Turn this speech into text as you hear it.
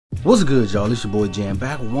What's good, y'all? It's your boy Jam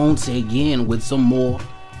back once again with some more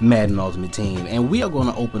Madden Ultimate Team, and we are going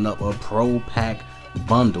to open up a Pro Pack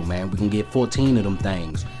bundle, man. We're going to get 14 of them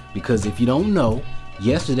things, because if you don't know,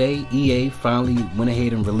 yesterday EA finally went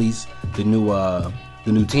ahead and released the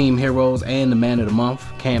new team heroes and the man of the month.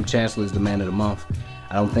 Cam Chancellor is the man of the month.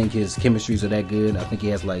 I don't think his chemistries are that good. I think he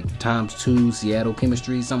has like ×2 Seattle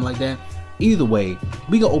chemistry, something like that. Either way,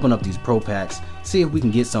 we gonna open up these Pro Packs, see if we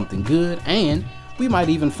can get something good, and we might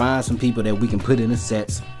even find some people that we can put in the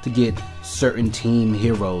sets to get certain team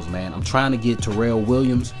heroes, man. I'm trying to get Terrell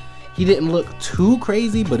Williams. He didn't look too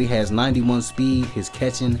crazy, but he has 91 speed. His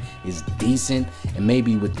catching is decent, and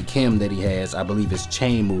maybe with the chem that he has, I believe it's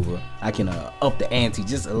chain mover, I can up the ante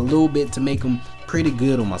just a little bit to make him pretty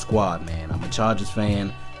good on my squad, man. I'm a Chargers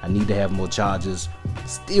fan. I need to have more Chargers.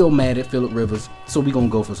 Still mad at Phillip Rivers, so we're gonna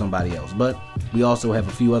go for somebody else. But we also have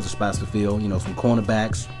a few other spots to fill, you know, some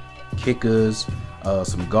cornerbacks, kickers,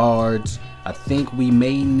 some guards. I think we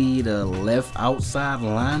may need a left outside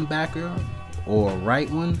linebacker or a right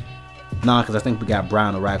one. Nah, because I think we got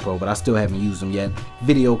Brown Aracro, but I still haven't used him yet.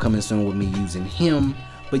 Video coming soon with me using him.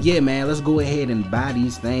 But yeah, man, let's go ahead and buy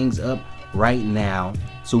these things up right now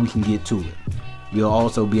so we can get to it. We'll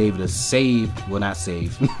also be able to save, well, not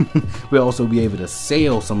save, we'll also be able to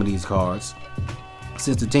sell some of these cards.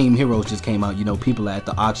 Since the team heroes just came out, you know, people are at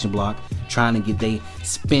the auction block trying to get they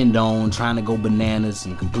spend on, trying to go bananas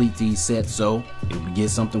and complete these sets. So if we get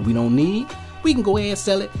something we don't need, we can go ahead and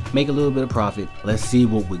sell it, make a little bit of profit. Let's see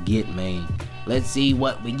what we get, man. Let's see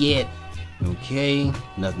what we get. Okay,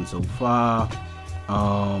 nothing so far.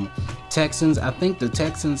 Texans, I think the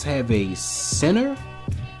Texans have a center.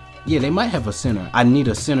 Yeah, they might have a center. I need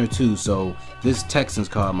a center too, so this Texans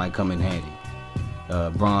card might come in handy.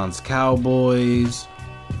 Bronze Cowboys.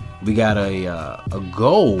 We got a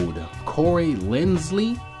gold Corey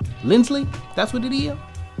Linsley. Linsley? That's what it is?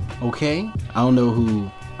 Okay. I don't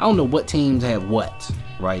know what teams have what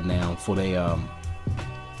right now for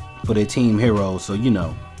their team heroes, so you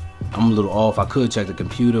know, I'm a little off. I could check the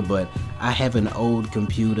computer, but I have an old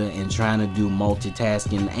computer and trying to do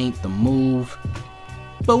multitasking ain't the move.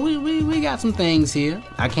 But we got some things here.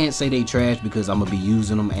 I can't say they trash because I'm gonna be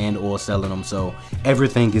using them and or selling them, so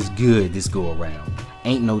everything is good this go around.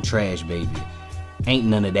 Ain't no trash, baby. Ain't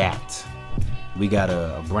none of that. We got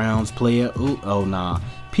a Browns player. Ooh, oh nah.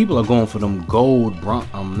 People are going for them gold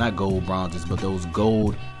not gold bronzes, but those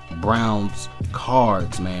gold Browns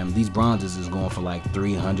cards, man. These bronzes is going for like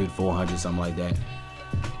 300, 400, something like that.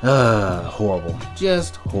 Horrible.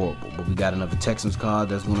 Just horrible. But we got another Texans card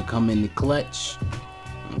that's gonna come in the clutch.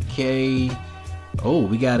 Okay. Oh,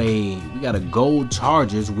 we got a gold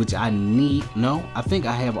Chargers, which I need. No, I think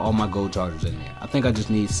I have all my gold Chargers in there. I think I just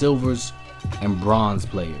need silvers and bronze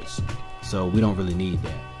players, so we don't really need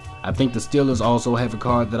that. I think the Steelers also have a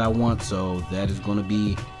card that I want, so that is going to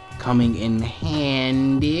be coming in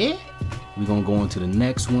handy. We're gonna go into the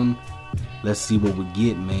next one. Let's see what we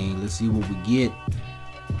get, man. Let's see what we get.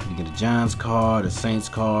 We get a Giants card, a Saints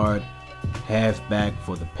card, halfback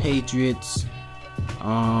for the Patriots.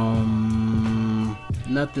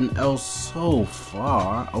 Nothing else so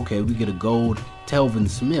far. Okay, we get a gold Telvin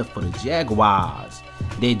Smith for the Jaguars.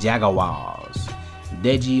 The Jaguars.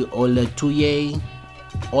 Deji Olatoye.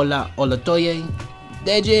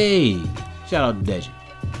 Deji. Shout out to Deji.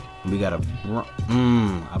 We got a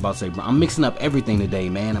I'm about to say I'm mixing up everything today,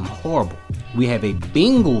 man. I'm horrible. We have a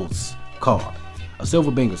Bengals card. A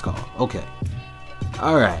silver Bengals card. Okay.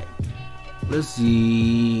 Alright. Let's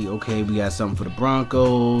see. Okay, we got something for the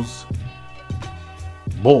Broncos.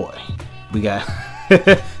 Boy, we got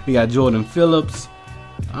we got Jordan Phillips,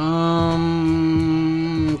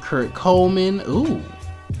 Kurt Coleman. Ooh,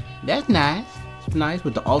 that's nice. It's nice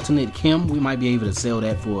with the alternate chem. We might be able to sell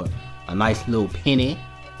that for a nice little penny.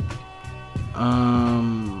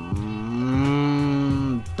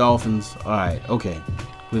 Dolphins. All right, okay.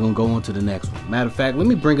 We're gonna go on to the next one. Matter of fact, let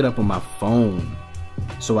me bring it up on my phone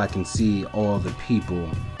so I can see all the people.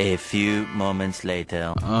 A few moments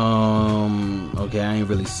later. Okay, I ain't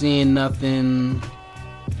really seeing nothing.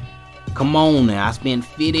 Come on now, I spent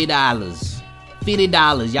 $50.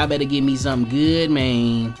 $50. Y'all better give me something good,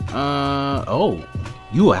 man. Oh,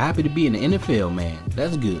 you are happy to be in the NFL, man.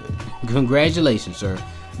 That's good. Congratulations, sir.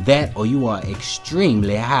 That or you are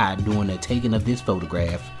extremely high during the taking of this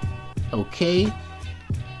photograph. Okay.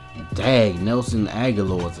 Dang, Nelson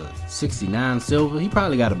Aguilar's a 69 silver. He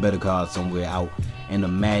probably got a better card somewhere out in the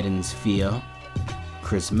Madden sphere.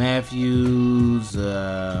 Chris Matthews.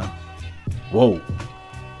 Whoa.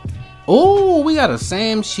 Oh, we got a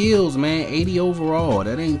Sam Shields, man. 80 overall.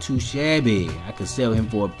 That ain't too shabby. I could sell him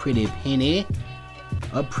for a pretty penny.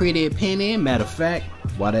 a pretty penny. Matter of fact,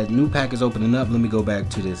 while that new pack is opening up, let me go back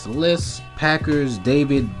to this list. Packers,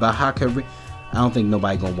 David Bahakari. I don't think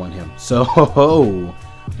nobody gonna want him. So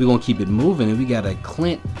we're gonna keep it moving, and we got a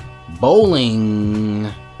Clint Bowling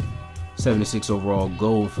 76 overall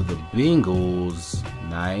gold for the Bengals.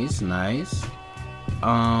 Nice, nice.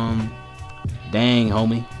 Dang,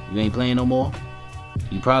 homie, you ain't playing no more?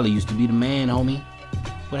 You probably used to be the man, homie.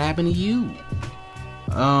 What happened to you?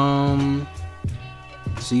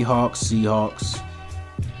 Seahawks.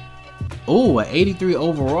 Oh, an 83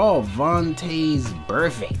 overall, Vontaze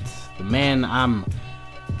Burfict. The man I'm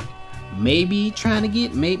maybe trying to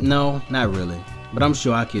get. Maybe no, not really. But I'm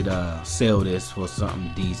sure I could sell this for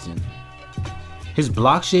something decent. His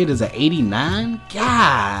block shade is a 89.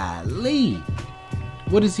 Golly.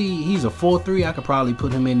 What is he? He's a 4-3. I could probably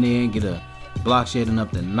put him in there and get a block shading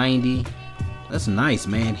up to 90. That's nice,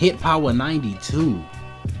 man. Hit power 92.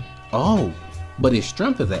 Oh, but his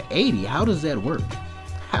strength is at 80. How does that work?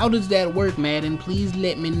 How does that work, Madden? Please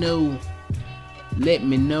let me know. Let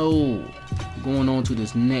me know. Going on to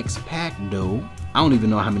this next pack, though. I don't even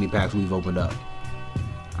know how many packs we've opened up.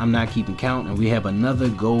 I'm not keeping count. And we have another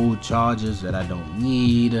gold Chargers that I don't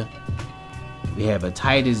need. We have a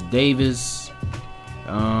Titus Davis.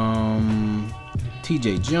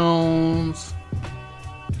 TJ Jones.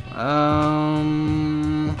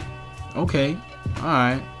 Okay.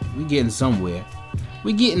 Alright. We getting somewhere.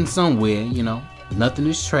 We getting somewhere, you know. Nothing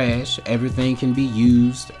is trash. Everything can be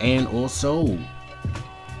used and or sold.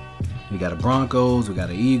 We got a Broncos. We got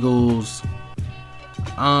a Eagles.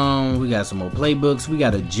 We got some more playbooks. We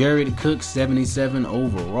got a Jared Cook 77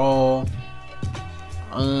 overall.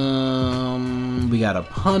 We got a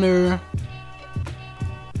punter.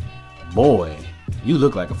 Boy, you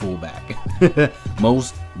look like a fullback.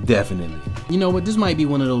 Most definitely. You know what? This might be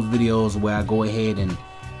one of those videos where I go ahead and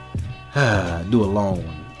do a long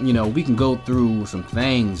one. You know, we can go through some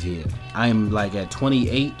things here. I'm like at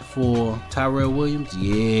 28 for Tyrell Williams.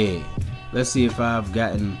 Yeah. Let's see if I've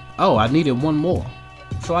gotten... Oh, I needed one more.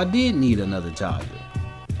 So I did need another Charger.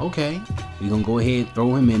 Okay. We're going to go ahead and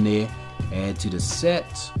throw him in there. Add to the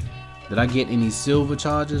set. Did I get any silver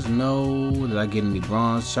Chargers? No. Did I get any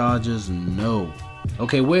bronze Chargers? No.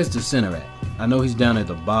 Okay, where's the center at? I know he's down at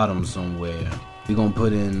the bottom somewhere. We're going to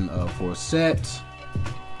put in Forsett.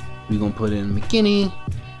 We're going to put in McKinney.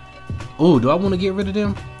 Oh, do I want to get rid of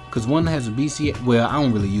them? Because one has a BC. Well, I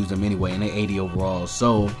don't really use them anyway, and they're 80 overall.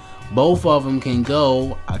 So both of them can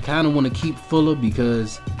go. I kind of want to keep Fuller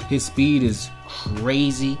because his speed is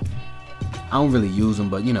crazy. I don't really use them,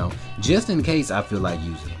 but you know, just in case I feel like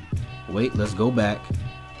using them. Wait, let's go back.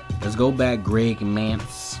 Let's go back, Greg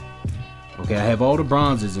Mance. Okay, I have all the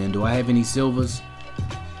bronzes in. Do I have any silvers?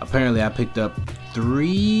 Apparently, I picked up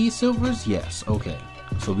 3 silvers. Yes, okay.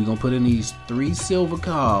 So we're going to put in these 3 silver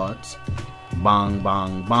cards. Bong,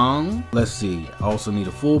 bong, bong. Let's see. I also need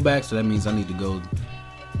a fullback, so that means I need to go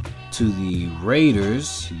to the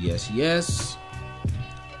Raiders. Yes, yes.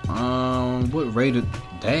 What Raider?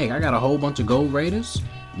 Dang, I got a whole bunch of gold Raiders.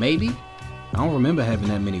 Maybe. I don't remember having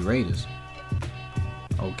that many Raiders.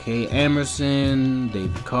 Okay, Emerson,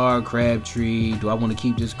 David Carr, Crabtree. Do I want to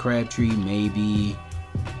keep this Crabtree? Maybe.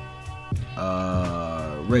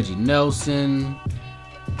 Reggie Nelson.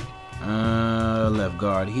 Left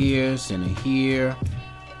guard here, center here.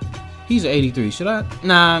 He's an 83. Should I?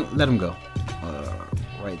 Nah, let him go.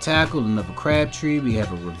 Right tackle, another Crabtree. We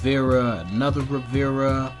have a Rivera, another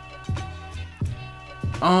Rivera.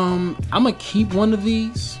 I'm gonna keep one of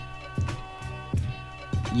these.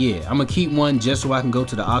 Yeah, I'm gonna keep one just so I can go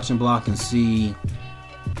to the auction block and see.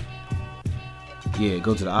 Yeah,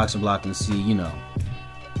 go to the auction block and see, you know,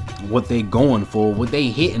 what they going for, what they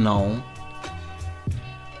hitting on.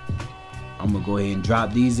 I'm gonna go ahead and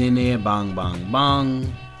drop these in there. Bang, bang,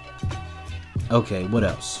 bang. Okay, what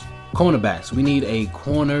else? Cornerbacks. We need a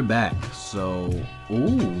cornerback. So,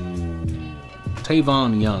 ooh,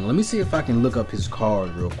 Tavon Young. Let me see if I can look up his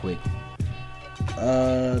card real quick.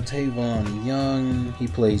 Tavon Young. He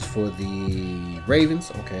plays for the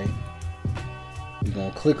Ravens. Okay. We're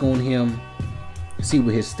gonna click on him. See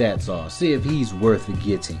what his stats are. See if he's worth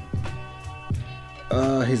getting.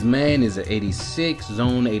 His man is an 86,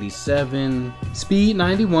 zone 87, speed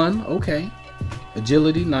 91, okay.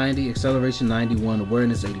 Agility 90, acceleration 91,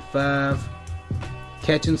 awareness 85,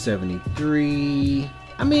 catching 73.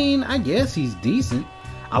 I mean, I guess he's decent.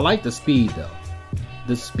 I like the speed though.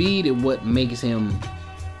 The speed is what makes him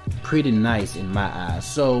pretty nice in my eyes,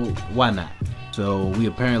 so why not? So we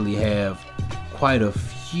apparently have quite a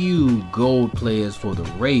few gold players for the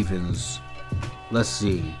Ravens. Let's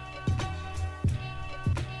see.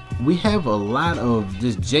 We have a lot of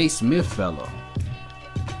this J. Smith fellow.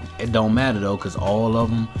 It don't matter though, cause all of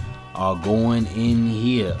them are going in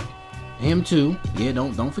here. Him too. Yeah,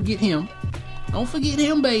 don't forget him. Don't forget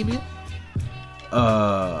him, baby.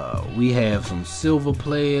 We have some silver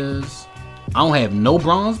players. I don't have no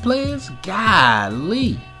bronze players?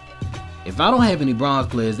 Golly. If I don't have any bronze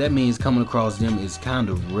players, that means coming across them is kind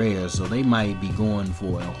of rare, so they might be going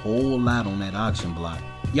for a whole lot on that auction block.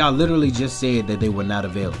 Y'all literally just said that they were not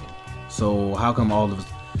available. So how come all of us...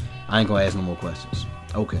 I ain't gonna ask no more questions.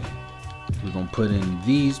 Okay. We're gonna put in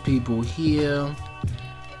these people here.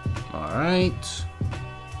 Alright.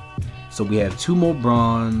 So we have 2 more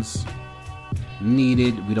bronze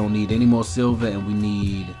needed. We don't need any more silver, and we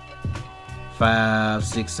need 5,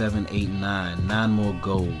 6, 7, 8, 9 more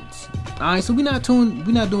golds. Alright, so we're not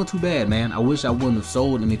doing too bad, man. I wish I wouldn't have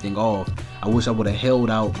sold anything off. I wish I would have held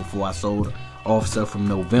out before I sold off stuff from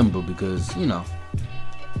November, because, you know,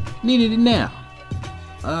 needed it now.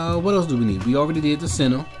 What else do we need? We already did the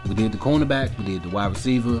center. We did the cornerback. We did the wide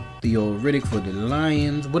receiver. Theo Riddick for the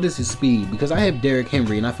Lions. What is his speed? Because I have Derrick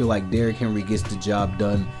Henry, and I feel like Derrick Henry gets the job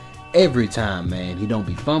done every time, man. He don't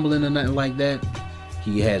be fumbling or nothing like that.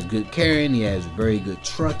 He has good carrying. He has very good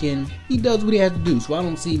trucking. He does what he has to do, so I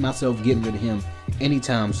don't see myself getting rid of him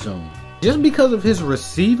anytime soon. Just because of his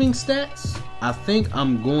receiving stats, I think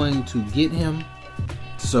I'm going to get him.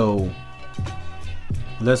 So,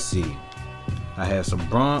 let's see. I have some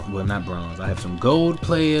not bronze. I have some gold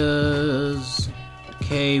players.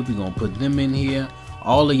 Okay, we're going to put them in here.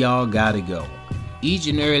 All of y'all got to go. Each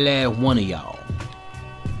and every last one of y'all.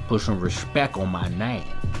 Put some respect on my name.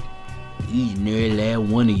 Each and every last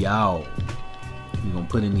one of y'all. We're going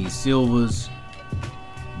to put in these silvers.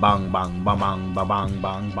 Bang, bang, bang, bang, bang, bang,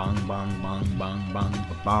 bang, bang, bang, bang, bang,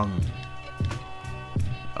 bang.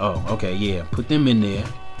 Oh, okay, yeah. Put them in there.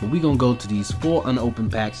 But we're going to go to these 4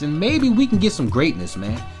 unopened packs, and maybe we can get some greatness,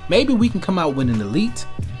 man. Maybe we can come out with an elite.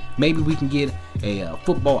 Maybe we can get a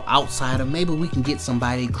football outsider. Maybe we can get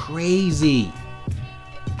somebody crazy.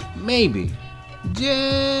 Maybe.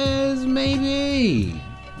 Just maybe.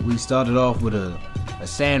 We started off with a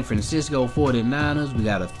San Francisco 49ers. We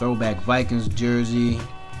got a throwback Vikings jersey.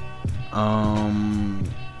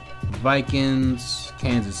 Vikings,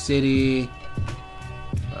 Kansas City,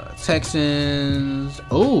 Texans.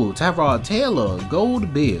 Oh, Tyrod Taylor,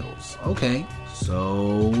 gold bills. Okay,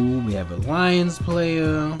 so we have a Lions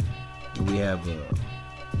player. We have a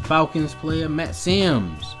Falcons player, Matt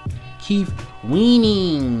Sims, Keith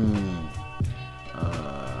Weaning,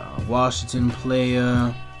 Washington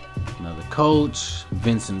player, another coach,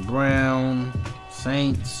 Vincent Brown,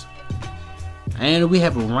 Saints. And we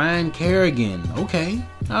have a Ryan Kerrigan. Okay,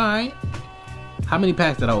 alright. How many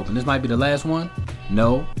packs did I open? This might be the last one?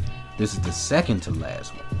 No, this is the second to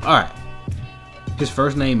last one. Alright. His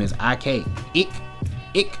first name is IK. Ick.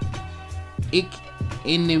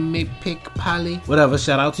 Enemy pick Polly. Whatever,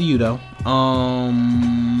 shout out to you though. I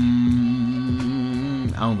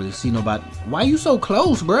don't really see nobody. Why you so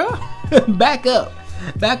close, bruh? Back up.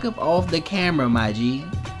 Back up off the camera, my G.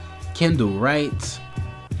 Kendall Wright.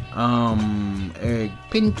 Eric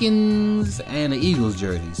Pinkins, and the Eagles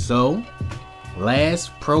jersey. So,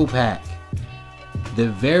 last pro pack. The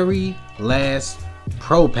very last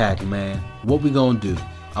pro pack, man. What we gonna do?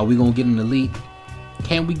 Are we gonna get an elite?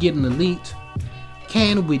 Can we get an elite?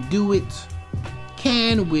 Can we do it?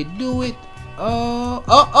 Can we do it?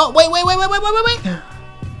 Wait.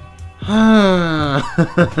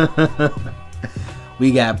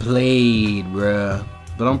 We got played, bruh.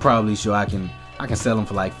 But I'm probably sure I can sell them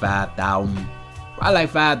for like 5,000. I like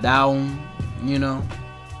 5,000, you know.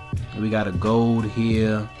 We got a gold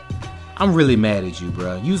here. I'm really mad at you,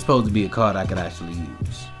 bro. You supposed to be a card I could actually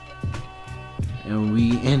use. And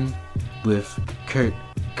we end with Kirk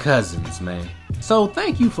Cousins, man. So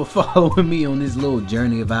thank you for following me on this little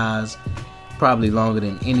journey of ours. Probably longer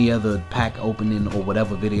than any other pack opening or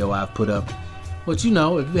whatever video I've put up. But you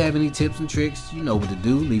know, if you have any tips and tricks, you know what to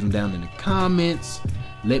do. Leave them down in the comments.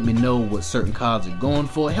 Let me know what certain cards are going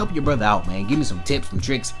for. Help your brother out, man. Give me some tips, some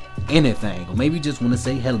tricks, anything. Or maybe you just want to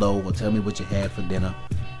say hello or tell me what you had for dinner.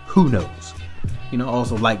 Who knows? You know,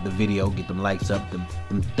 also like the video. Get them likes up,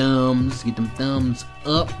 them thumbs. Get them thumbs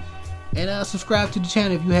up. And subscribe to the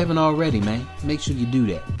channel if you haven't already, man. Make sure you do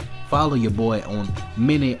that. Follow your boy on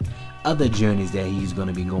many other journeys that he's going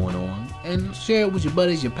to be going on. And share it with your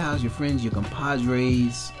buddies, your pals, your friends, your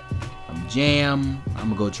compadres. I'm Jam. I'm going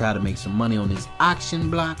to go try to make some money on this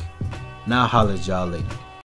auction block. Now I'll holler at y'all later.